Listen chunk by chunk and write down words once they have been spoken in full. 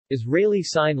Israeli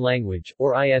Sign Language,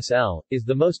 or ISL, is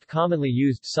the most commonly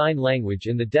used sign language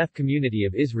in the deaf community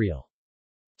of Israel.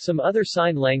 Some other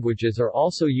sign languages are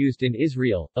also used in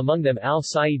Israel, among them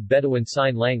Al-Said Bedouin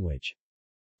Sign Language.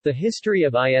 The history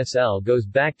of ISL goes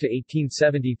back to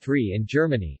 1873 in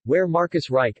Germany, where Marcus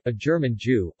Reich, a German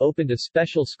Jew, opened a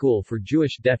special school for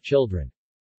Jewish deaf children.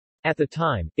 At the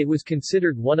time, it was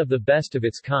considered one of the best of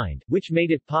its kind, which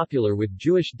made it popular with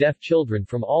Jewish deaf children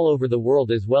from all over the world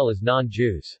as well as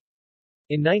non-Jews.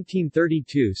 In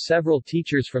 1932, several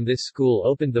teachers from this school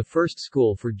opened the first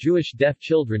school for Jewish deaf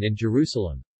children in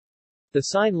Jerusalem. The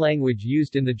sign language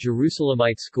used in the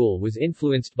Jerusalemite school was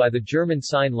influenced by the German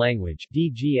Sign Language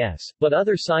 (DGS), but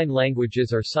other sign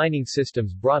languages or signing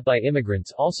systems brought by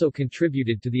immigrants also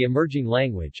contributed to the emerging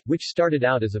language, which started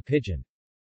out as a pidgin.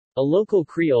 A local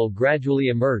Creole gradually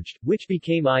emerged, which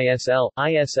became ISL.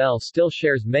 ISL still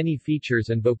shares many features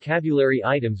and vocabulary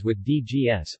items with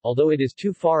DGS, although it is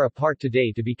too far apart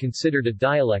today to be considered a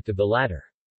dialect of the latter.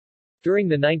 During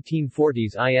the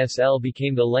 1940s, ISL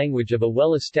became the language of a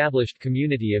well-established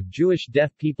community of Jewish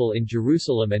deaf people in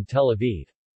Jerusalem and Tel Aviv.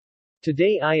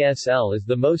 Today ISL is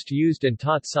the most used and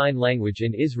taught sign language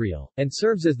in Israel, and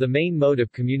serves as the main mode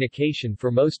of communication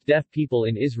for most deaf people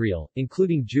in Israel,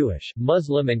 including Jewish,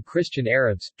 Muslim and Christian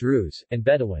Arabs, Druze, and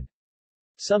Bedouin.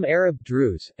 Some Arab,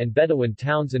 Druze, and Bedouin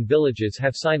towns and villages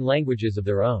have sign languages of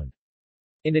their own.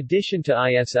 In addition to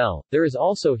ISL, there is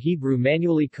also Hebrew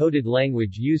manually coded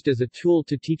language used as a tool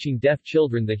to teaching deaf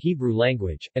children the Hebrew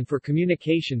language, and for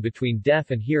communication between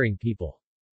deaf and hearing people.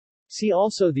 See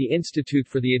also the Institute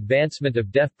for the Advancement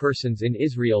of Deaf Persons in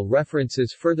Israel.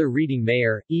 References. Further reading.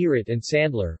 Mayer, Erit and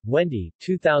Sandler, Wendy,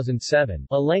 2007,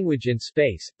 A Language in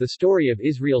Space, The Story of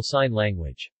Israel Sign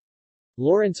Language.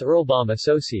 Lawrence Earlbaum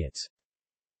Associates.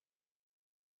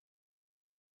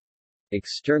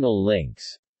 External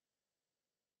links.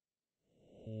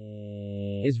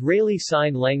 Israeli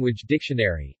Sign Language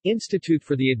Dictionary, Institute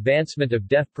for the Advancement of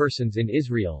Deaf Persons in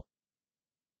Israel.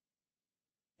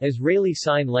 Israeli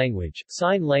Sign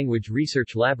Language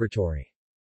Research Laboratory.